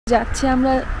যাচ্ছি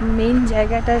আমরা মেইন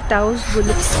জায়গাটা টাউস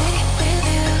বলে।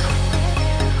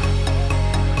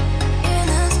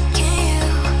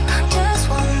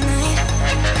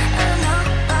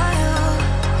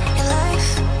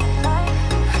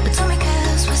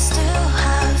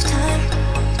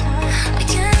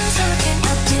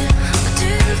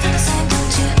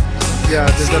 Yeah,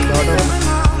 there's a lot of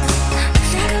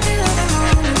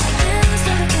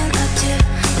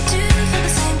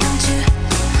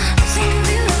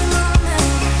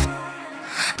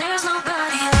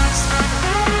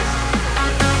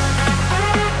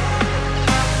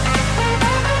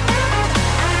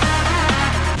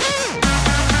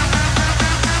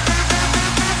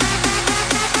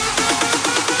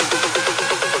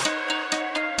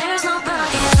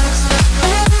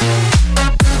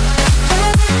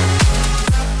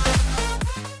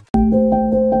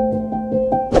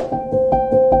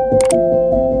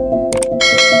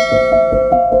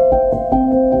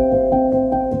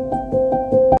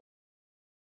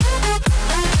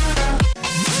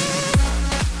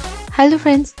hello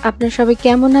friends, আপনারা সবাই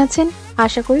কেমন আছেন?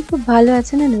 আশা করি খুব ভালো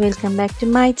আছেন। And welcome back to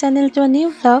my channel to new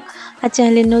blog. আর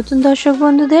চ্যানেলের নতুন দর্শক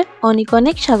বন্ধুদের অনেক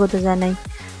অনেক স্বাগত জানাই।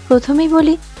 প্রথমেই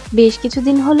বলি, বেশ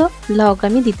কিছুদিন হলো ব্লগ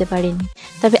আমি দিতে পারিনি,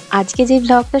 তবে আজকে যে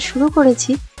ব্লগটা শুরু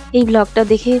করেছি এই ব্লগটা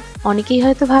দেখে অনেকেই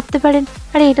হয়তো ভাবতে পারেন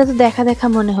আরে এটা তো দেখা দেখা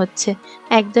মনে হচ্ছে।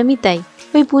 একদমই তাই।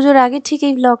 ওই পুজোর আগে ঠিক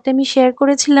এই ব্লগটা আমি শেয়ার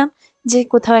করেছিলাম যে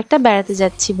কোথাও একটা বেড়াতে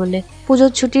যাচ্ছি বলে।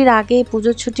 পুজোর ছুটির আগে,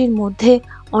 পুজোর ছুটির মধ্যে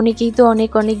অনেকেই তো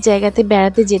অনেক জায়গাতে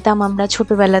বেড়াতে যেতাম আমরা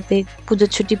ছোটবেলাতে পুজোর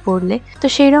ছুটি পড়লে। তো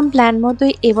সেইরকম প্ল্যান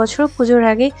মতোই এবছরও পুজোর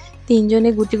আগে তিনজনে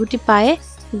গুটি গুটি পায়ে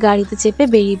গাড়িতে চেপে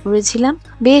বেরিয়ে পড়েছিলাম।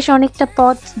 বেশ অনেকটা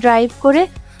পথ ড্রাইভ করে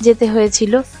যেতে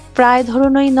হয়েছিল, প্রায়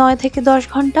ধরুন ওই 9 থেকে 10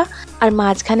 ঘন্টা। আর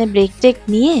মাঝখানে ব্রেক টেক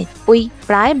নিয়ে ওই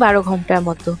প্রায় 12 ঘন্টার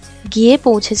মতো গিয়ে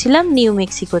পৌঁছেছিলাম নিউ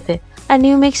মেক্সিকোতে। আর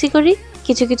নিউ মেক্সিকোরই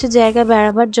কিছু কিছু জায়গা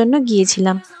বেড়াবার জন্য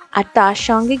গিয়েছিলাম, আর তার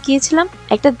সঙ্গে গিয়েছিলাম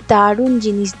একটা দারুণ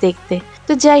জিনিস দেখতে।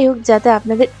 তো যাই হোক, যাতে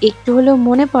আপনাদের একটু হলেও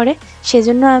মনে পড়ে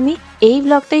সেজন্য আমি এই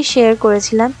ব্লগটাই শেয়ার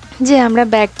করেছিলাম যে আমরা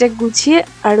ব্যাগ ট্যাগ গুছিয়ে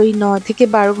আর ওই 9 থেকে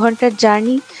 12 ঘন্টার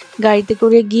জার্নি গাড়িতে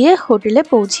করে গিয়ে হোটেলে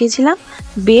পৌঁছিয়েছিলাম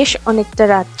বেশ অনেকটা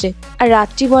রাত্রে। আর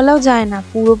রাত্রি বলাও যায় না,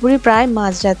 পুরোপুরি প্রায়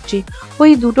মাঝরাত্রি,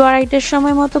 ওই 2-2:30টার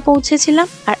সময় মতো পৌঁছেছিলাম।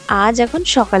 আর আজ এখন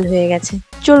সকাল হয়ে গেছে।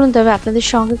 চলুন তবে আপনাদের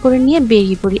সঙ্গে করে নিয়ে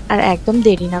বেরিয়ে পড়ি, আর একদম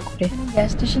দেরি না করে। গ্যাস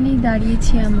স্টেশনেই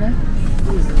দাঁড়িয়েছি আমরা।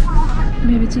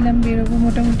 ভেবেছিলাম বেরোবো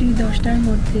মোটামুটি 10টার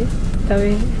মধ্যে,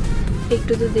 তবে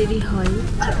একটু তো দেরি হয়।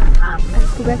 আর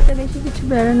খুব একটা বেশি কিছু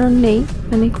বেড়ানোর নেই,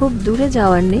 মানে খুব দূরে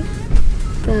যাওয়ার নেই,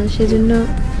 তা সেজন্য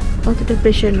অতটা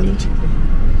প্রেশার নেই।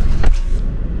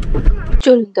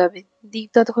 চলুন তবে দীপ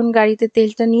ততক্ষণ গাড়িতে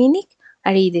তেলটা নিয়ে নিক।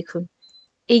 আর এই দেখুন,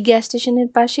 এই গ্যাস স্টেশনের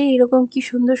পাশে এরকম কি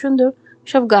সুন্দর সুন্দর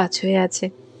সব গাছ হয়ে আছে।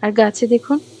 আর গাছে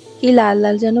দেখুন কি লাল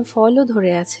লাল যেন ফলও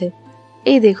ধরে আছে।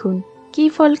 এই দেখুন কি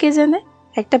ফল কে জানে,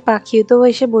 একটা পাখিও তো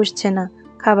এসে বসছে না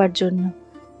খাবার জন্য।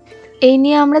 এই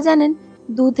নিয়ে আমরা জানেন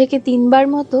 2 থেকে 3 বার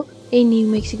মতো এই নিউ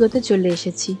মেক্সিকোতে চলে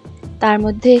এসেছি। তার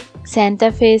মধ্যে স্যান্টা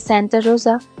ফে, স্যান্টা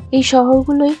রোজা, এই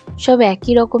শহরগুলোই সব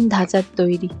একই রকম ধাঁচার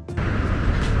তৈরি।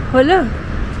 হলো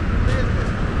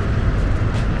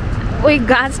ওই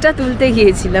গাছটা তুলতে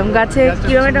গিয়েছিলাম, গাছে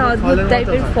কিরকম একটা অদ্ভুত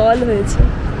টাইপের ফল হয়েছে।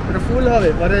 ফুল হবে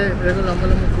পরে এরকম লম্বা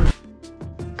লম্বা ফুল।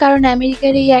 কারণ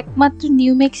আমেরিকার এই একমাত্র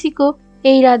নিউ মেক্সিকো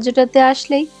এই রাজ্যটাতে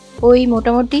আসলেই ওই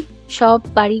মোটামুটি সব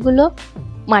বাড়িগুলো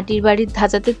মাটির বাড়ির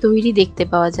ধাঁচাতে তৈরি দেখতে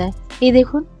পাওয়া যায়। এই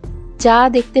দেখুন, যা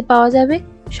দেখতে পাওয়া যাবে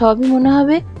সবই মনে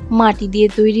হবে মাটি দিয়ে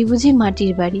তৈরি, বুঝি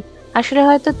মাটির বাড়ি। আসলে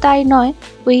হয়তো তাই নয়,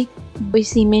 ওই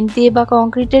সিমেন্ট দিয়ে বা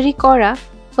কংক্রিটেরই করা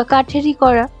বা কাঠেরই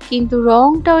করা, কিন্তু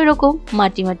রংটা ওই রকম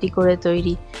মাটি মাটি করে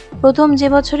তৈরি। প্রথম যে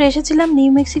বছরে এসেছিলাম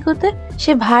নিউ মেক্সিকোতে,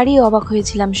 সে ভারী অবাক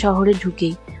হয়েছিলাম শহরে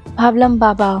ঢুকেই। ভাবলাম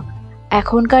বাবা,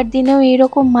 এখনকার দিনেও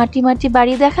এরকম মাটি মাটি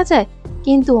বাড়ি দেখা যায়।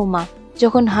 কিন্তু ওমা,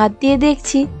 যখন হাত দিয়ে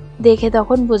দেখছি, দেখে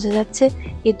তখন বোঝা যাচ্ছে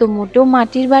এ তো মোটেও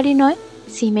মাটির বাড়ি নয়,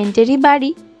 সিমেন্টেরই বাড়ি,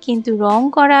 কিন্তু রং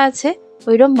করা আছে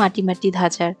ওইরকম মাটি মাটি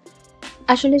ধাঁচার।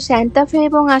 আসলে স্যান্টা ফে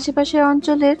এবং আশেপাশের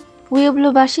অঞ্চলের পুয়েবলো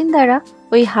বাসিন্দারা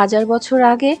ওই 1000 বছর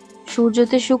আগে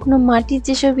সূর্যতে শুকনো মাটির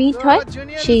যেসব ইট হয়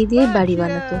সেই দিয়ে বাড়ি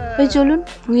বানাতো। ওই চলুন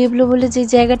পুয়েবলো বলে যে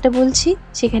জায়গাটা বলছি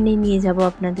সেখানেই নিয়ে যাব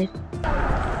আপনাদের।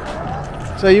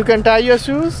 So you can tie your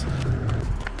shoes.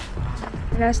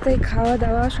 রাস্তায় খাওয়া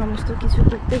দাওয়া সমস্ত কিছু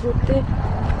করতে করতে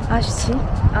আসছি,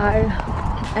 আর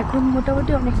এখন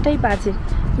মোটামুটি অনেকটাই বাজে।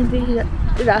 কিন্তু এই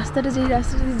রাস্তাটা, যেই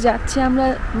রাস্তাটাতে যাচ্ছি আমরা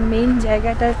মেইন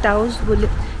জায়গাটা টাউস বলে,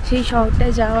 সেই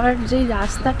শহরটায় যাওয়ার যেই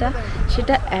রাস্তাটা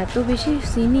সেটা এত বেশি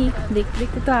সিনিক, দেখতে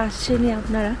দেখতে তো আসছেনই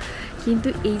আপনারা। কিন্তু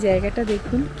এই জায়গাটা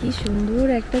দেখুন কি সুন্দর,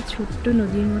 একটা ছোট্ট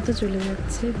নদীর মতো চলে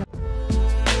যাচ্ছে।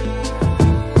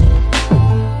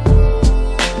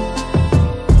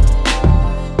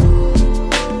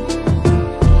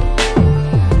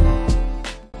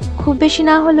 বেশি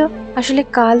না হলেও আসলে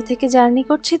কাল থেকে জার্নি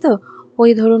করছি তো,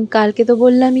 ওই ধরুন কালকে তো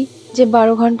বললামই যে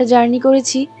 12 ঘন্টা জার্নি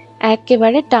করেছি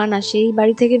একেবারে টানা। সেই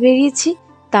বাড়ি থেকে বেরিয়েছি,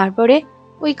 তারপরে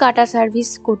ওই কাটা সার্ভিস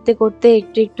করতে করতে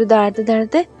একটু একটু দাঁড়াতে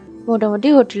দাঁড়াতে মোটামুটি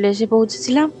হোটেলে এসে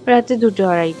পৌঁছেছিলাম রাতে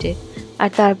 2-2:30-টে। আর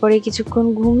তারপরে কিছুক্ষণ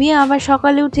ঘুমিয়ে আবার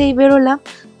সকালে উঠেই বেরোলাম।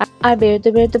 আর বেরোতে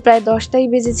বেরোতে প্রায় 10টাই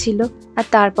বেজেছিল। আর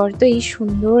তারপর তো এই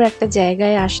সুন্দর একটা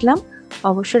জায়গায় আসলাম।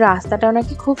 অবশ্য রাস্তাটাও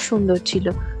নাকি খুব সুন্দর ছিল,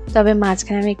 তবে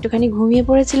মাঝখানে আমি একটুখানি ঘুমিয়ে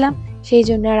পড়েছিলাম, সেই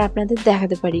জন্য আর আপনাদের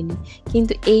দেখাতে পারিনি।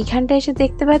 কিন্তু এইখানটা এসে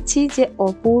দেখতে পাচ্ছি যে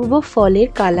অপূর্ব ফলের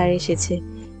কালার এসেছে।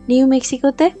 নিউ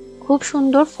মেক্সিকোতে খুব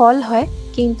সুন্দর ফল হয়,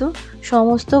 কিন্তু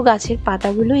সমস্ত গাছের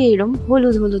পাতাগুলো এরকম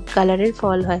হলুদ হলুদ কালারের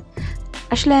ফল হয়।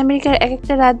 আসলে আমেরিকার এক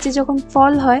একটা রাজ্যে যখন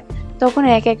ফল হয় তখন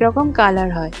এক এক রকম কালার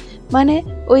হয়। মানে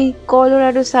ওই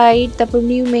কলোরাডো সাইড, তারপর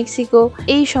নিউ মেক্সিকো,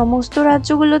 এই সমস্ত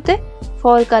রাজ্যগুলোতে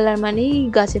ফল কালার মানেই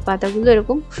গাছের পাতাগুলো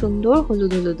এরকম সুন্দর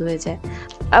হলুদ হলুদ হয়ে যায়।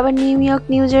 আবার নিউ ইয়র্ক,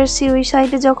 নিউ জার্সি ওই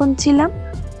সাইডে যখন ছিলাম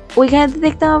ওইখানেতে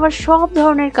দেখতাম আবার সব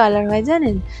ধরনের কালার হয়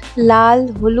জানেন, লাল,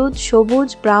 হলুদ, সবুজ,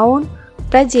 ব্রাউন,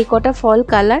 প্রায় যে কটা ফল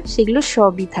কালার সেগুলো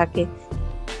সবই থাকে।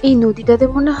 এই নদীটাতে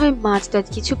মনে হয় মাছ টাছ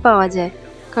কিছু পাওয়া যায়,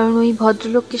 কারণ ওই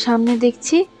ভদ্রলোককে সামনে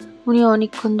দেখছি, উনি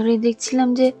অনেকক্ষণ ধরেই দেখছিলাম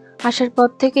যে আসার পর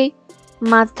থেকেই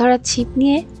মাছ ধরার ছিপ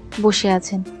নিয়ে বসে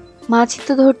আছেন, মাছই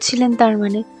তো ধরছিলেন তার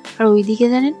মানে। আর ওইদিকে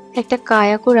জানেন একটা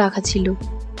কায়াকও রাখা ছিল।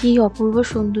 কি অপূর্ব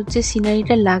সৌন্দর্যের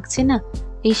সিনারিটা লাগছে না,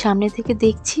 এই সামনে থেকে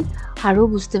দেখছি আরও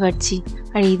বুঝতে পারছি।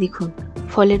 আর এই দেখুন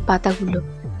ফলের পাতাগুলো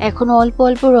এখন অল্প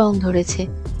অল্প রং ধরেছে।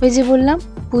 ওই যে বললাম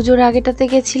পুজোর আগেটাতে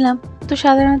গেছিলাম, তো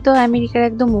সাধারণত আমেরিকার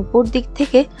একদম উপর দিক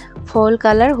থেকে ফল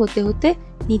কালার হতে হতে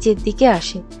নিচের দিকে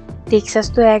আসে। টেক্সাস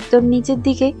তো একদম নিচের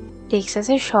দিকে,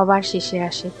 টেক্সাসের সবার শেষে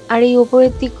আসে। আর এই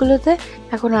ওপরের দিকগুলোতে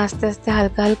এখন আস্তে আস্তে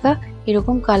হালকা হালকা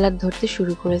এরকম কালার ধরতে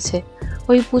শুরু করেছে।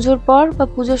 ওই পুজোর পর বা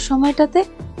পুজোর সময়টাতে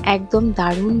একদম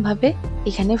দারুণভাবে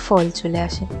এখানে ফল চলে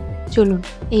আসে। চলুন,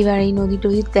 এইবার এই নদী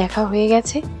টদী দেখা হয়ে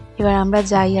গেছে, এবার আমরা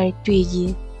যাই আর একটু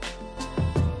এগিয়ে।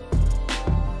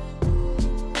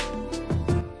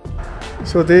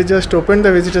 So they just opened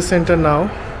the visitor center now.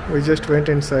 We just went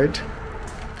inside.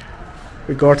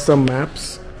 We got some maps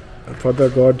for the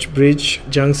Gorge Bridge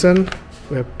Junction.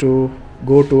 We have to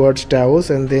go towards Taos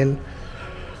and then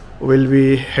we'll be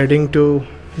heading to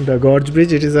the Gorge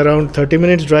Bridge. It is around 30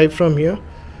 minutes drive from here.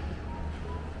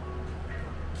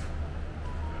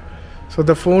 So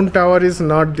the phone tower is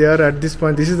not there at this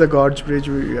point. This is the Gorge Bridge.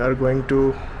 We are going to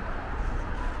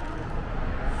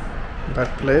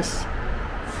that place.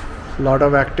 Lot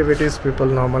of activities people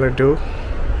normally do,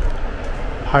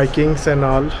 hikings and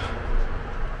all.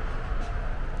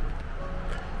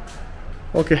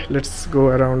 Okay, let's go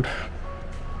around.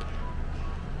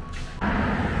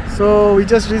 So we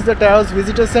just reached the Taos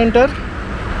Visitor Center.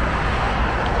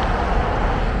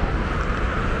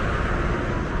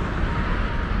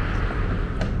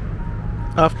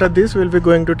 After this we'll be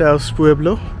going to Taos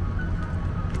Pueblo.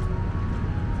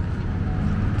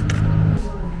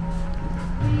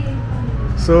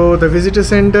 So the visitor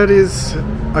center is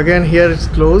again here, it's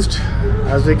closed.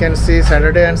 As we can see,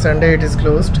 Saturday and Sunday it is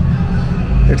closed.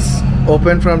 It's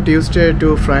open from Tuesday to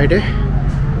Friday.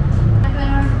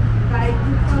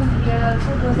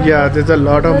 Yeah, there's a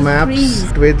lot of maps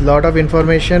with lot of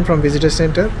information from visitor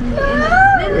center.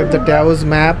 We have the Taos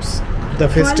maps, the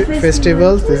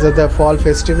festivals. These are the fall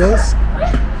festivals.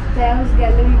 Taos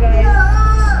gallery guys.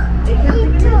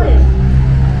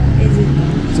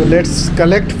 So let's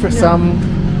collect for some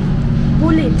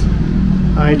Bullet.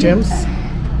 items.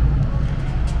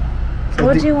 So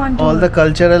What do you want to all know? the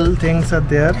cultural things are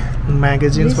there.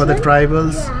 Magazines This for the one?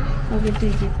 tribals. Okay,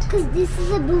 take it. Because this is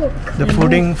a book. The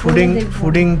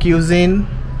fooding cuisine.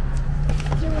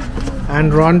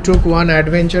 And Ron took one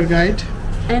adventure guide.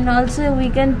 And also we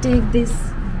can take this.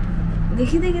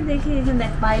 দেখি এখানে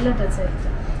pilot আছে একটা।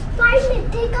 Pilot,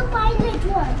 take a pilot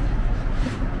one.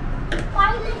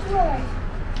 Pilot one.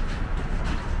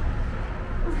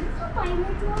 Is this a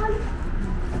pilot one?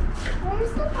 Where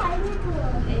is the pilot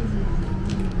one?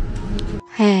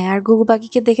 হ্যাঁ, আর ঘুঘু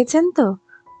পাখিকে দেখেছেন তো?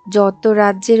 যত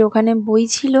রাজ্যের ওখানে বই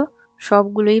ছিল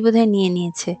সবগুলোই বোধহয় নিয়ে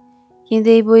নিয়েছে, কিন্তু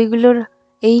এই বইগুলোর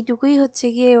এইটুকুই হচ্ছে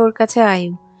গিয়ে ওর কাছে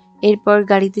আয়ু। এরপর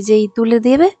গাড়িতে যেই তুলে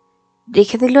দেবে,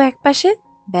 রেখে দিল একপাশে,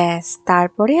 ব্যাস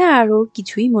তারপরে আর ওর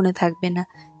কিছুই মনে থাকবে না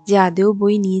যে আদেও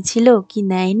বই নিয়েছিল কি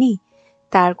নেয়নি,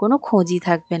 তার কোনো খোঁজই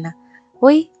থাকবে না।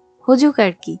 ওই হুজুক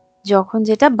আর কি, যখন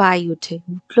যেটা বাই ওঠে,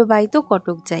 উঠলো বাই তো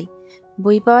কটক যাই,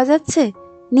 বই পাওয়া যাচ্ছে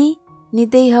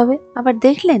নিতেই হবে। আবার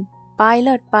দেখলেন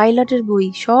পাইলটের বই,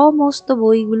 সমস্ত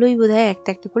বইগুলোই বোধহয় একটা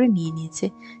একটা করে নিয়ে নিয়েছে।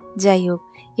 যাই হোক,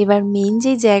 এবার মেইন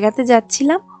যে জায়গাতে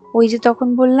যাচ্ছিলাম ওই যে তখন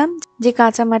বললাম যে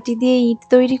কাঁচা মাটি দিয়ে ইট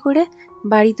তৈরি করে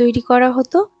বাড়ি তৈরি করা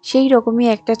হতো, সেই রকমই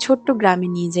একটা ছোট্ট গ্রামে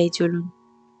নিয়ে যাই চলুন।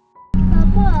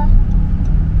 Papa,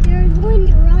 you're going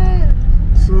wrong.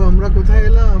 So আমরা কোথায়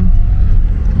এলাম?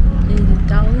 এই যে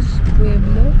টাউস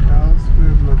পুয়েবলো। টাউস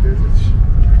পুয়েবলোতে এসেছি।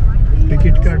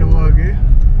 টিকিট কাটবো আগে।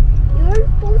 You're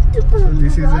supposed to go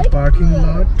this is a parking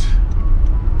lot.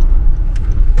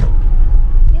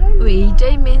 তো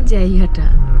এইটাই মেন জায়গাটা।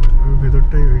 ওই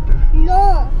ভেতরটাই ওইটা। No,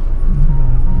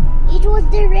 it was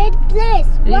the red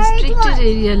place. Where it restricted was.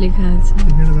 Area লেখা আছে।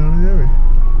 এখানে দাঁড়ানো যাবে?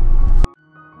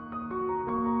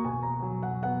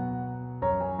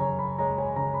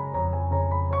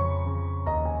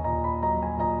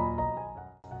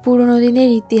 পুরোনো দিনের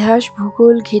ইতিহাস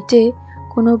ভূগোল ঘেঁটে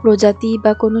কোনো প্রজাতি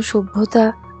বা কোনো সভ্যতা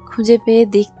খুঁজে পেয়ে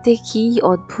দেখতে কি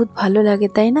অদ্ভুত ভালো লাগে,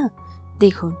 তাই না?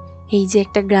 দেখুন, এই যে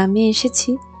একটা গ্রামে এসেছি,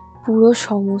 পুরো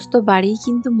সমস্ত বাড়ি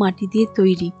কিন্তু মাটি দিয়ে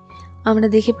তৈরি। আমরা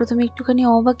দেখে প্রথমে একটুখানি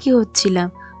অবাকই হচ্ছিলাম।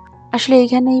 আসলে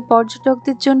এখানে এই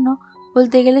পর্যটকদের জন্য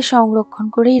বলতে গেলে সংরক্ষণ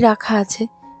করেই রাখা আছে।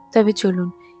 তবে চলুন,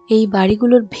 এই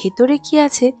বাড়িগুলোর ভেতরে কি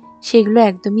আছে সেগুলো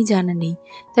একদমই জানা নেই।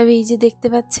 তবে এই যে দেখতে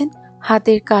পাচ্ছেন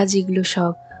হাতের কাজ, এগুলো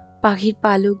সব পাখির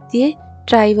পালক দিয়ে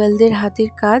ট্রাইবালদের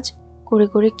হাতের কাজ করে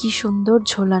করে কি সুন্দর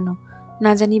ঝোলানো।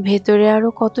 না জানি ভেতরে আরো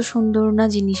কত সুন্দর না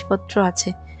জিনিসপত্র আছে।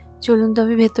 চলুন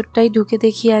তবে ভেতরটাই ঢুকে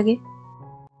দেখি আগে।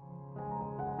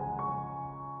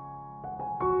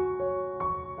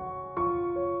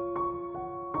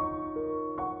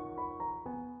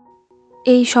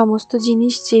 এই সমস্ত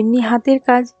জিনিস যেমনি হাতের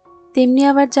কাজ, তেমনি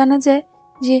আবার জানা যায়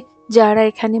যে যারা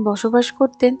এখানে বসবাস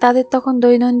করতেন তাদের তখন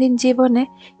দৈনন্দিন জীবনে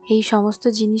এই সমস্ত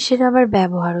জিনিসের আবার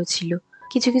ব্যবহারও ছিল।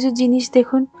 কিছু কিছু জিনিস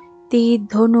দেখুন, তীর,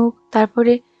 ধনুক,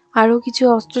 তারপরে আরো কিছু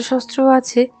অস্ত্রশস্ত্রও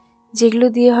আছে যেগুলো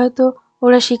দিয়ে হয়তো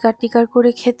ওরা শিকার টিকার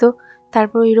করে খেত।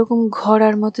 তারপর এরকম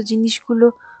ঘোড়ার মতো জিনিসগুলো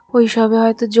ওই সবে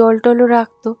হয়তো জল টলও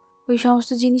রাখতো। ওই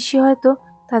সমস্ত জিনিসই হয়তো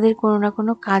তাদের কোনো না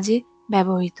কোনো কাজে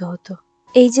ব্যবহৃত হতো।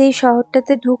 এই যে এই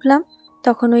শহরটাতে ঢুকলাম,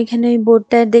 তখন ওইখানে ওই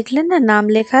বোর্ডটায় দেখলেন না নাম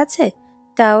লেখা আছে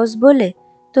টাউস বলে।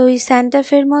 তো ওই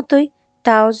স্যান্টাফের মতোই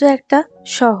টাউসও একটা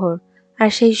শহর, আর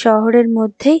সেই শহরের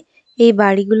মধ্যেই এই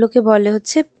বাড়িগুলোকে বলে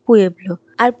হচ্ছে পুয়েবলো।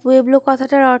 আর পুয়েবলো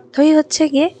কথাটার অর্থই হচ্ছে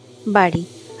গিয়ে বাড়ি।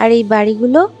 আর এই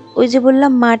বাড়িগুলো ওই যে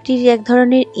বললাম মাটির এক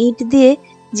ধরনের ইট দিয়ে,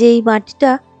 যে এই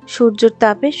মাটিটা সূর্যের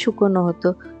তাপে শুকনো হতো।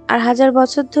 আর হাজার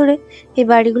বছর ধরে এই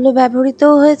বাড়িগুলো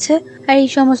ব্যবহৃতও হয়েছে। আর এই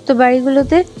সমস্ত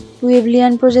বাড়িগুলোতে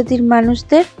পুয়েবলিয়ান প্রজাতির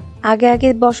মানুষদের আগে আগে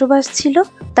বসবাস ছিল,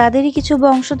 তাদেরই কিছু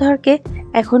বংশধরকে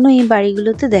এখনো এই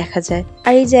বাড়িগুলোতে দেখা যায়।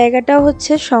 আর এই জায়গাটাও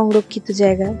হচ্ছে সংরক্ষিত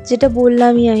জায়গা, যেটা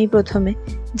বললামই আমি প্রথমে,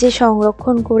 যে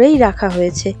সংরক্ষণ করেই রাখা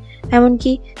হয়েছে।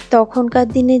 এমনকি তখনকার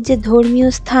দিনের যে ধর্মীয়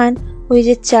স্থান, ওই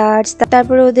যে চার্চ,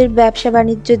 তারপরে ওদের ব্যবসা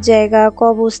বাণিজ্যের জায়গা,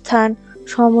 কবরস্থান,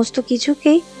 সমস্ত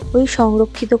কিছুকেই ওই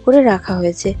সংরক্ষিত করে রাখা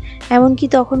হয়েছে। এমনকি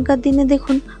তখনকার দিনে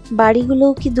দেখুন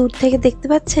বাড়িগুলোও কি দূর থেকে দেখতে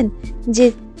পাচ্ছেন যে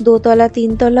দোতলা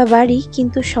তিনতলা বাড়ি,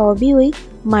 কিন্তু সবই ওই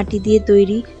মাটি দিয়ে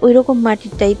তৈরি, ওই রকম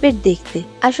মাটির টাইপের দেখতে।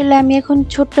 আসলে আমি এখন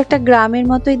ছোট্ট একটা গ্রামের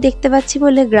মতোই দেখতে পাচ্ছি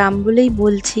বলে গ্রাম বলেই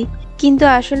বলছি, কিন্তু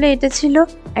আসলে এটা ছিল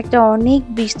একটা অনেক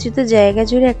বিস্তৃত জায়গা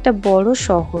জুড়ে একটা বড়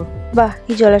শহর। বাহ,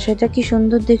 এই জলাশয়টা কি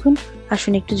সুন্দর দেখুন।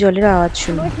 আসুন একটু জলের আওয়াজ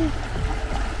শুনুন।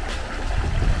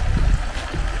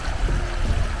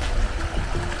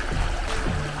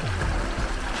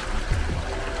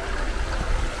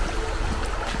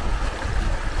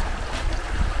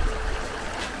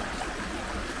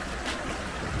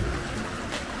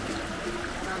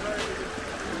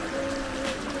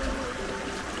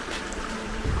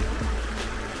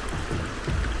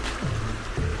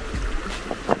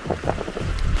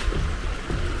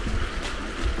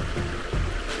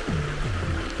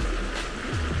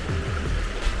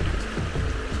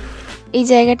 এই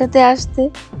জায়গাটাতে আসতে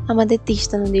আমাদের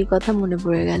তিস্তা নদীর কথা মনে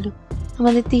পড়ে গেল।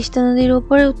 আমাদের তিস্তা নদীর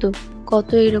ওপরেও তো কত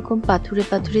এরকম পাথুরে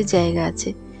পাথুরে জায়গা আছে,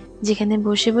 যেখানে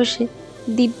বসে বসে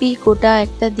দিব্যি গোটা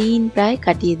একটা দিন প্রায়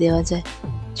কাটিয়ে দেওয়া যায়।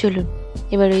 চলুন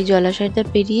এবার ওই জলাশয়টা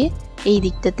পেরিয়ে এই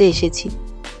দিকটাতে এসেছি।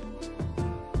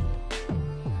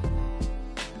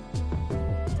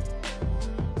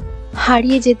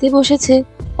 হারিয়ে যেতে বসেছে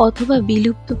অথবা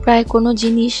বিলুপ্ত প্রায় কোনো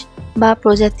জিনিস বা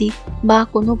প্রজাতি বা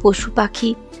কোনো পশু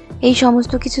পাখি, এই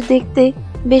সমস্ত কিছু দেখতে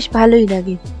বেশ ভালোই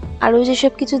লাগে। আরও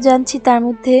যেসব কিছু জানছি তার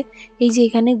মধ্যে এই যে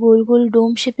এখানে গোল গোল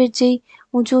ডোম শেপের যেই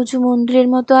উঁচু উঁচু মন্দিরের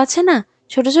মতো আছে না,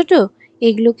 ছোট ছোট,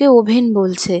 এগুলোকে ওভেন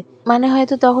বলছে। মানে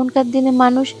হয়তো তখনকার দিনে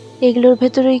মানুষ এগুলোর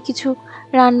ভেতরেই কিছু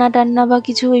রান্না টান্না বা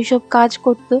কিছু এইসব কাজ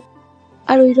করতো।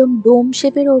 আর ওইরকম ডোম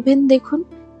শেপের ওভেন দেখুন,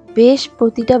 বেশ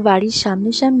প্রতিটা বাড়ির সামনে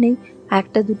সামনেই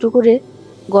একটা দুটো করে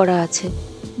গড়া আছে।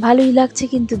 ভালোই লাগছে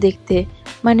কিন্তু দেখতে,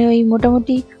 মানে ওই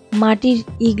মোটামুটি মাটির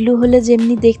ইগলু হলে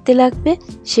যেমনি দেখতে লাগবে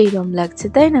সেই রকম লাগছে,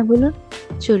 তাই না বলুন?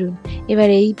 চলুন, এবার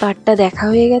এই পাড়টা দেখা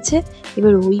হয়ে গেছে।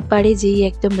 এবার ওই পাড়ে যেই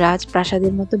একদম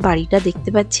রাজপ্রাসাদের মতো বাড়িটা দেখতে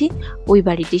পাচ্ছি, ওই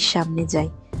বাড়িটির সামনে যাই।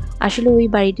 আসলে ওই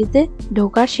বাড়িটিতে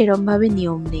ঢোকার সেরমভাবে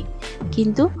নিয়ম নেই,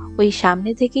 কিন্তু ওই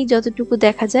সামনে থেকেই যতটুকু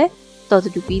দেখা যায়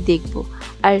ততটুকুই দেখব।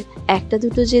 আর একটা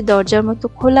দুটো যে দরজার মতো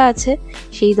খোলা আছে,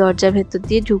 সেই দরজার ভেতর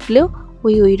দিয়ে ঢুকলেও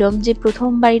ওইরম যে প্রথম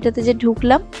বাড়িটাতে যে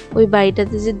ঢুকলাম, ওই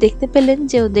বাড়িটাতে যে দেখতে পেলেন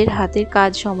যে ওদের হাতের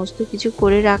কাজ সমস্ত কিছু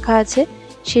করে রাখা আছে,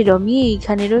 সেরমই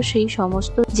এইখানেরও সেই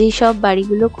সমস্ত যেই সব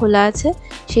বাড়িগুলো খোলা আছে,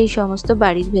 সেই সমস্ত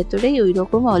বাড়ির ভেতরেই ওই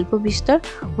রকম অল্প বিস্তর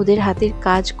ওদের হাতের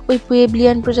কাজ, ওই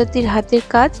পুয়েবলিয়ান প্রজাতির হাতের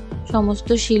কাজ, সমস্ত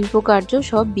শিল্পকার্য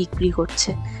সব বিক্রি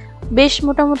করছে। বেশ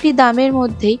মোটামুটি দামের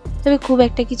মধ্যেই, তবে খুব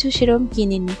একটা কিছু সেরকম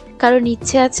কিনিনি, কারণ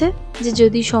ইচ্ছে আছে যে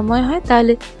যদি সময় হয়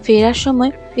তাহলে ফেরার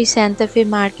সময় ওই স্যান্তাফে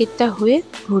মার্কেটটা হয়ে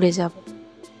ঘুরে যাব।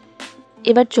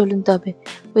 এবার চলুন তবে,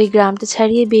 ওই গ্রামটা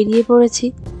ছাড়িয়ে বেরিয়ে পড়েছি।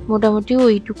 মোটামুটি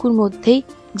ওইটুকুর মধ্যেই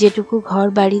যেটুকু ঘর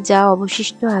বাড়ি যা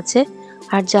অবশিষ্ট আছে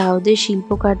আর যা ওদের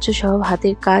শিল্পকার্য সব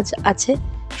হাতের কাজ আছে,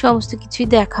 সমস্ত কিছুই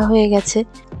দেখা হয়ে গেছে।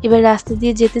 এবার রাস্তা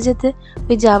দিয়ে যেতে যেতে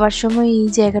ওই যাবার সময় এই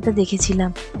জায়গাটা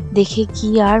দেখেছিলাম, দেখে কি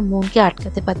আর মনকে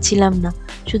আটকাতে পারছিলাম না।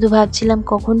 শুধু ভাবছিলাম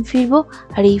কখন ফিরবো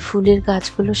আর এই ফুলের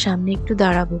গাছগুলোর সামনে একটু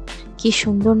দাঁড়াবো। কি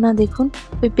সুন্দর না দেখুন!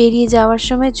 ওই পেরিয়ে যাওয়ার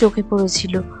সময় চোখে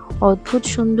পড়েছিল অদ্ভুত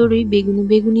সুন্দর ওই বেগুনি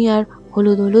বেগুনি আর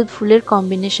হলুদ হলুদ ফুলের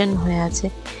কম্বিনেশন হয়ে আছে।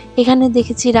 এখানে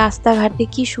দেখেছি রাস্তাঘাটে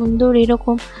কি সুন্দর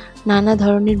এরকম নানা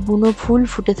ধরনের বুনো ফুল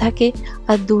ফুটে থাকে,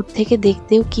 আর দূর থেকে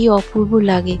দেখতেও কি অপূর্ব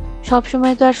লাগে। সব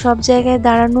সময় তো আর সব জায়গায়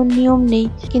দাঁড়ানোর নিয়ম নেই,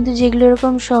 কিন্তু যেগুলো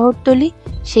এরকম শহরতলি,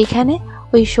 সেইখানে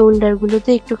ওই শোল্ডারগুলোতে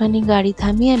একটুখানি গাড়ি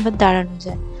থামিয়ে এবার দাঁড়ানো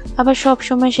যায়। আবার সব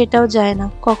সময় সেটাও যায় না,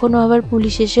 কখনো আবার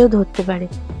পুলিশ এসেও ধরতে পারে।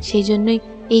 সেই জন্যই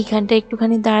এইখানটা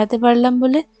একটুখানি দাঁড়াতে পারলাম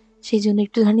বলে সেই জন্য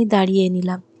একটুখানি দাঁড়িয়ে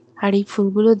নিলাম। আর এই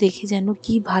ফুলগুলো দেখে যেন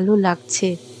কি ভালো লাগছে।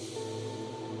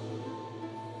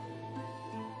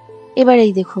 এবার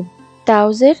এই দেখুন,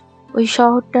 টাউজের ওই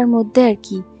শহরটার মধ্যে আর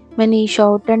কি, মানে এই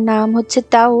শহরটার নাম হচ্ছে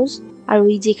টাউজ। আর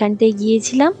ওই যেখানটায়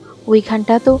গিয়েছিলাম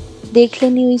ওইখানটা তো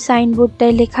দেখলেনি, ওই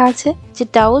সাইনবোর্ডটায় লেখা আছে যে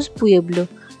টাউজ পুয়েবলো।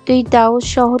 তো এই টাউজ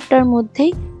শহরটার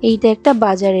মধ্যেই এইটা একটা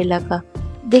বাজার এলাকা।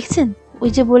 দেখছেন, ওই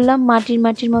যে বললাম মাটির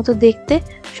মাটির মতো দেখতে,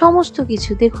 সমস্ত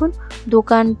কিছু দেখুন,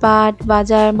 দোকানপাট,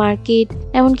 বাজার, মার্কেট,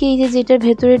 এমনকি এই যে যেটার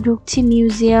ভেতরে ঢুকছি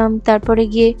মিউজিয়াম, তারপরে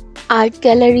গিয়ে আর্ট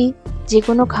গ্যালারি, যে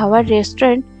কোনো খাবার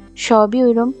রেস্টুরেন্ট, সবই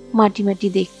ওইরকম মাটি মাটি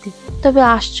দেখতে। তবে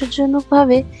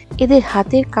আশ্চর্যজনকভাবে এদের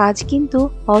হাতের কাজ কিন্তু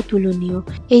অতুলনীয়।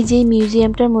 এই যে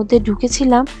মিউজিয়ামটার মধ্যে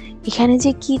ঢুকেছিলাম, এখানে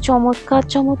যে কি চমৎকার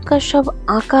চমৎকার সব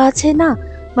আঁকা আছে না,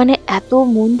 মানে এত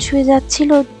মন ছুঁয়ে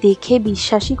যাচ্ছিল, দেখে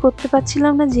বিশ্বাসই করতে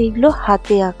পারছিলাম না যে এগুলো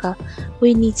হাতে আঁকা।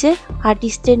 ওই নিচে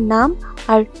আর্টিস্টের নাম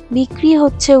আর বিক্রি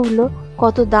হচ্ছে ওগুলো,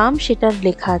 কত দাম সেটা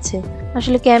লেখা আছে।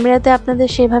 আসলে ক্যামেরাতে আপনাদের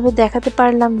সেভাবে দেখাতে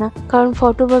পারলাম না, কারণ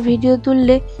ফটো বা ভিডিও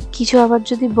তুললে কিছু আবার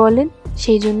যদি বলেন,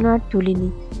 সেই জন্য আর তুলিনি।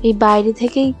 এই বাইরে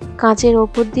থেকেই কাঁচের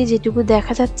ওপর দিয়ে যেটুকু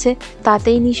দেখা যাচ্ছে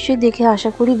তাতেই নিশ্চয়ই দেখে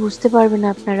আশা করি বুঝতে পারবেন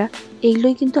আপনারা,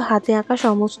 এগুলোই কিন্তু হাতে আঁকা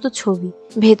সমস্ত ছবি।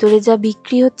 ভেতরে যা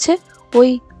বিক্রি হচ্ছে ওই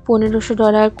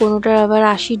 $1500, কোনোটার আবার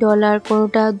 $80,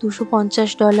 কোনোটা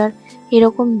 $250,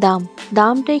 এরকম দাম।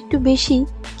 দামটা একটু বেশি,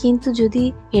 কিন্তু যদি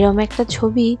এরম একটা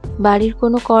ছবি বাড়ির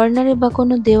কোনো কর্নারে বা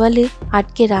কোনো দেওয়ালে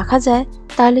আটকে রাখা যায়,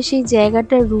 তাহলে সেই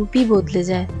জায়গাটার রূপই বদলে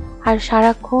যায়, আর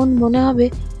সারাক্ষণ মনে হবে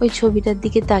ওই ছবিটার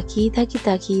দিকে তাকিয়েই থাকি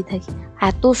তাকিয়েই থাকি,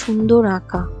 এত সুন্দর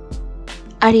আঁকা।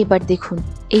 আর এবার দেখুন,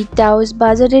 এই টাউজ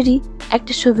বাজারেরই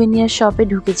একটা সুভেনিয়ার শপে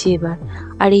ঢুকেছি এবার।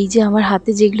 আর এই যে আমার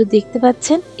হাতে যেগুলো দেখতে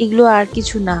পাচ্ছেন, এগুলো আর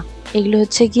কিছু না, এগুলো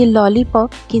হচ্ছে গিয়ে ললিপপ।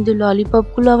 কিন্তু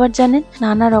ললিপপগুলো আবার জানেন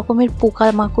নানা রকমের পোকা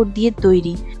মাকড় দিয়ে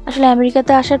তৈরি। আসলে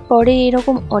আমেরিকাতে আসার পরে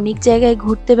এরকম অনেক জায়গায়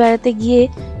ঘুরতে বেড়াতে গিয়ে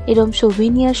এরকম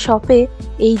সুভেনিয়ার শপে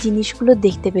এই জিনিসগুলো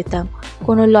দেখতে পেতাম।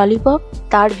 কোনো ললিপপ,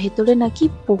 তার ভেতরে নাকি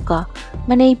পোকা,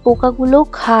 মানে এই পোকাগুলো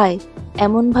খায়,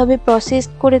 এমনভাবে প্রসেস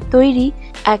করে তৈরি।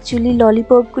 অ্যাকচুয়ালি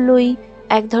ললিপপগুলো ওই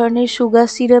এক ধরনের সুগার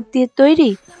সিরাপ দিয়ে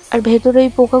তৈরি, আর ভেতরে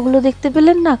ওই পোকাগুলো দেখতে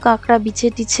পেলেন না, কাঁকড়া, বিছে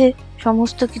টিছে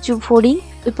সমস্ত কিছু ফড়িং,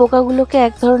 ওই পোকাগুলোকে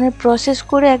এক ধরনের প্রসেস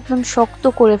করে একদম শক্ত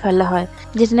করে ফেলা হয়,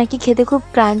 যেটা নাকি খেতে খুব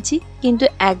ক্রাঞ্চি, কিন্তু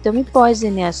একদমই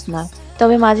পয়জনিয়াস নয়।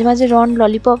 তবে মাঝে মাঝে রন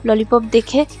ললিপপ ললিপপ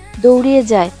দেখে দৌড়িয়ে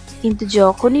যায়, কিন্তু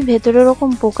যখনই ভেতরে ওরকম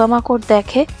পোকামাকড়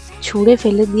দেখে ছুঁড়ে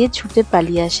ফেলে দিয়ে ছুটে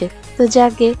পালিয়ে আসে। তো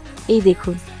যাকে, এই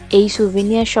দেখুন, এই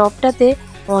সুভেনিয়ার শপটাতে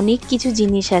অনেক কিছু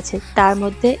জিনিস আছে। তার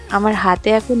মধ্যে আমার হাতে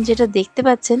এখন যেটা দেখতে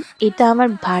পাচ্ছেন, এটা আমার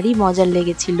ভারী মজার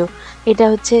লেগেছিল। এটা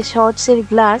হচ্ছে শর্টসের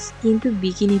গ্লাস, কিন্তু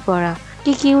বিকিনি পরা।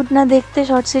 কি কিউট না দেখতে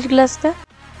শর্টসের গ্লাসটা।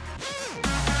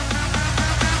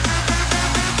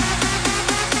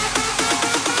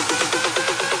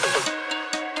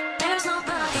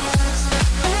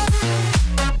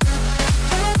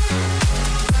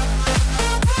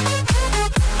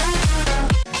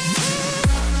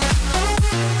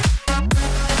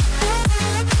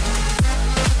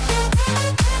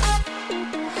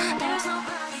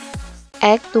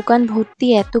 এক দোকান ভর্তি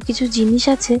এত কিছু জিনিস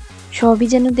আছে, সবই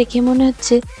যেন দেখে মনে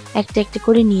হচ্ছে একটা একটা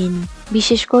করে নিয়ে নিই।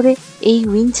 বিশেষ করে এই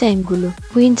উইন্ড চাইমগুলো।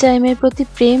 উইন্ড চাইমের প্রতি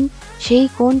প্রেম সেই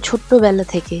কোন ছোট্টবেলা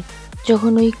থেকে।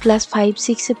 যখন ওই ক্লাস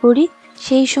 5-6-এ পড়ি,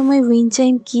 সেই সময় উইন্ড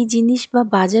চাইম কি জিনিস বা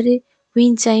বাজারে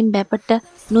উইন্ড চাইম ব্যাপারটা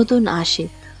নতুন আসে।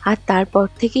 আর তারপর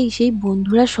থেকেই সেই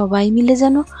বন্ধুরা সবাই মিলে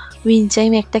যেন উইন্ড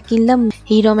চাইম একটা কিনলাম।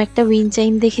 এইরকম একটা উইন্ড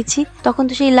চাইম দেখেছি, তখন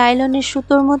তো সেই লাইলনের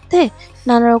সুতোর মধ্যে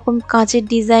নানা রকম কাঁচের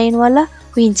ডিজাইনওয়ালা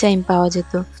উইন্ড চাইম পাওয়া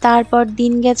যেত। তারপর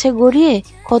দিন গেছে গড়িয়ে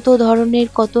কত ধরনের,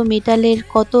 কত মেটালের,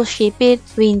 কত শেপের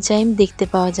উইন্ড চাইম দেখতে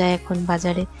পাওয়া যায় এখন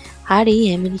বাজারে। আর এই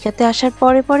আমেরিকাতে আসার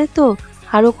পরে পরে তো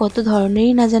আরো কত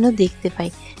ধরনেরই না যেন দেখতে পাই।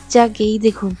 যাক, এই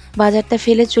দেখুন বাজারটা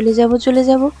ফেলে চলে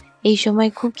যাব। এই সময়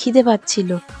খুব খিদে পাচ্ছিল,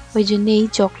 ওই জন্য এই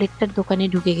চকলেটটার দোকানে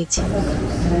ঢুকে গেছি।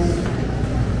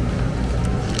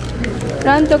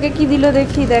 রান তোকে কি দিল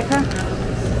দেখি, দেখা।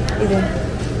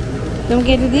 তুমি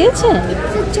কেটে দিয়েছে?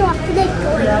 চকলেট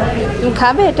তুমি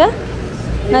খাবে এটা,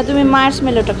 না তুমি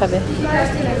মার্শমেলোটা খাবে?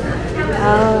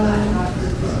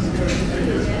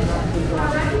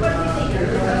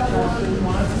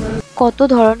 কত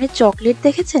ধরনের চকলেট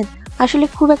দেখেছেন। আসলে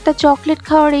খুব একটা চকলেট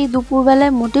খাওয়ার এই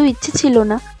দুপুরবেলায় মোটেও ইচ্ছে ছিল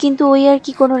না, কিন্তু ওই আর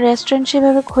কি, কোনো রেস্টুরেন্ট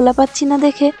সেভাবে খোলা পাচ্ছি না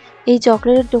দেখে এই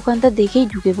চকলেটের দোকানটা দেখেই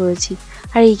ঢুকে পড়েছি।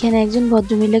 আর এইখানে একজন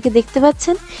ভদ্রমহিলাকে দেখতে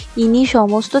পাচ্ছেন, ইনি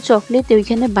সমস্ত চকলেট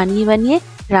ওইখানে বানিয়ে বানিয়ে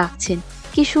রাখছেন।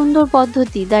 কি সুন্দর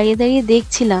পদ্ধতি, দাঁড়িয়ে দাঁড়িয়ে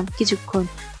দেখছিলাম কিছুক্ষণ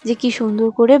যে কি সুন্দর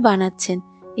করে বানাচ্ছেন।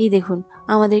 এই দেখুন,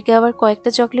 আমাদেরকে আবার কয়েকটা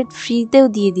চকলেট ফ্রিতেও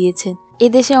দিয়ে দিয়েছেন।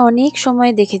 এদেশে অনেক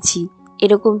সময় দেখেছি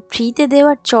এরকম ফ্রিতে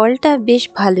দেওয়ার চলটা বেশ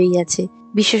ভালোই আছে।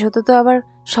 বিশেষত তো আবার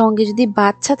সঙ্গে যদি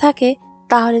বাচ্চা থাকে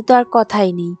তাহলে তো আর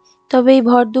কথাই নেই। তবে এই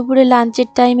ভর দুপুরে লাঞ্চের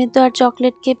টাইমে তো আর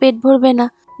চকলেট খেয়ে পেট ভরবে না।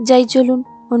 যাই, চলুন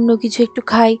অন্য কিছু একটু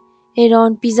খাই। এই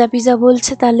রন পিজা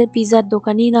বলছে, তাহলে পিজার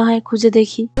দোকানেই না হয় খুঁজে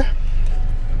দেখি।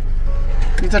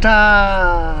 Pizza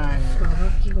time. বাবা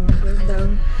কি গরম করে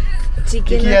দারুন।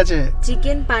 চিকেন কি আছে?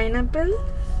 চিকেন, পাইনাপেল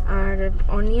আর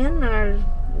অনিয়ন আর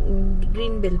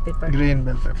গ্রিন বেল পেপার।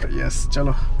 ইয়েস,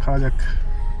 চলো খাওয়া যাক।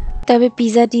 তবে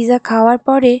পিজা টিজা খাওয়ার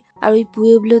পরে আর ওই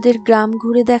পুয়েবলোদের গ্রাম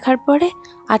ঘুরে দেখার পরে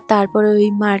আর তারপরে ওই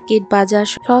মার্কেট বাজার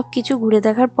সব কিছু ঘুরে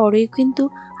দেখার পরেই কিন্তু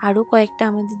আরো কয়েকটা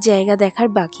আমাদের জায়গা দেখার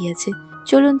বাকি আছে।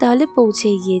 চলুন তাহলে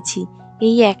পৌঁছেই গিয়েছি,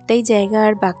 এই একটাই জায়গা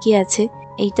আর বাকি আছে,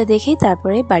 এইটা দেখেই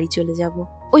তারপরে বাড়ি চলে যাব।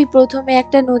 ওই প্রথমে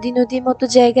একটা নদীর মতো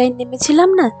জায়গায় নেমেছিলাম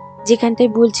না,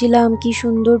 যেখানটায় বলছিলাম কি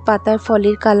সুন্দর পাতার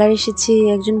ফলের কালার এসেছে,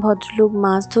 একজন ভদ্রলোক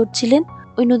মাছ ধরছিলেন।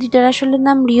 ওই নদীটার আসলে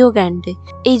নাম রিও গ্র্যান্ডে।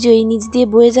 এই যে এই নিচ দিয়ে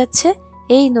বয়ে যাচ্ছে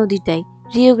এই নদীটাই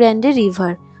রিও গ্র্যান্ডে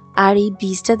রিভার। আর এই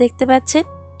ব্রিজটা দেখতে পাচ্ছেন,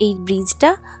 এই ব্রিজটা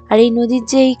আর এই নদীর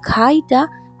যে এই খাইটা,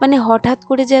 মানে হঠাৎ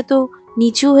করে যে এত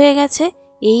নিচু হয়ে গেছে,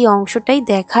 এই অংশটাই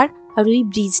দেখার আর ওই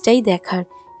ব্রিজটাই দেখার।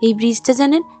 এই ব্রিজটা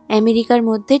জানেন আমেরিকার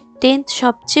মধ্যে 10th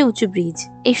সবচেয়ে উঁচু ব্রিজ।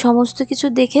 এই সমস্ত কিছু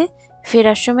দেখে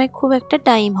ফেরার সময় খুব একটা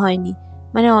টাইম হয়নি,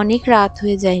 মানে অনেক রাত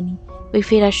হয়ে যায়নি ওই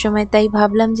ফেরার সময়। তাই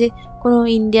ভাবলাম যে কোনো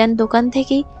ইন্ডিয়ান দোকান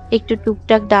থেকেই একটু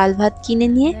টুকটাক ডাল ভাত কিনে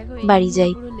নিয়ে বাড়ি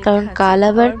যাই, কারণ কাল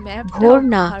আবার ভোর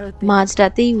না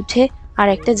মাঝরাতেই উঠে আর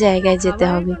একটা জায়গায় যেতে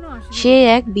হবে। সে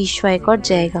এক বিস্ময়কর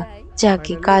জায়গা।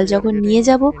 যাকে কাল যখন নিয়ে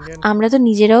যাব, আমরা তো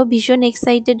নিজেরাও ভীষণ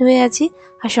এক্সাইটেড হয়ে আছি,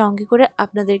 আর সঙ্গে করে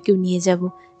আপনাদেরকেও নিয়ে যাব।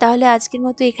 তাহলে আজকের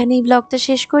মতো এখানেই ব্লগটা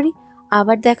শেষ করি,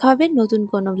 আবার দেখা হবে নতুন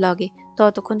কোনো ব্লগে।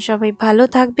 ততক্ষণ সবাই ভালো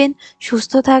থাকবেন,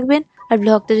 সুস্থ থাকবেন। আর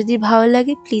ব্লগটা যদি ভালো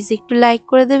লাগে প্লিজ একটু লাইক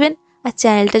করে দেবেন, আর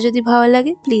চ্যানেলটা যদি ভালো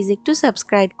লাগে প্লিজ একটু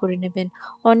সাবস্ক্রাইব করে নেবেন।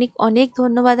 অনেক অনেক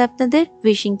ধন্যবাদ আপনাদের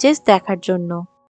উইশিং চেস্ট দেখার জন্য।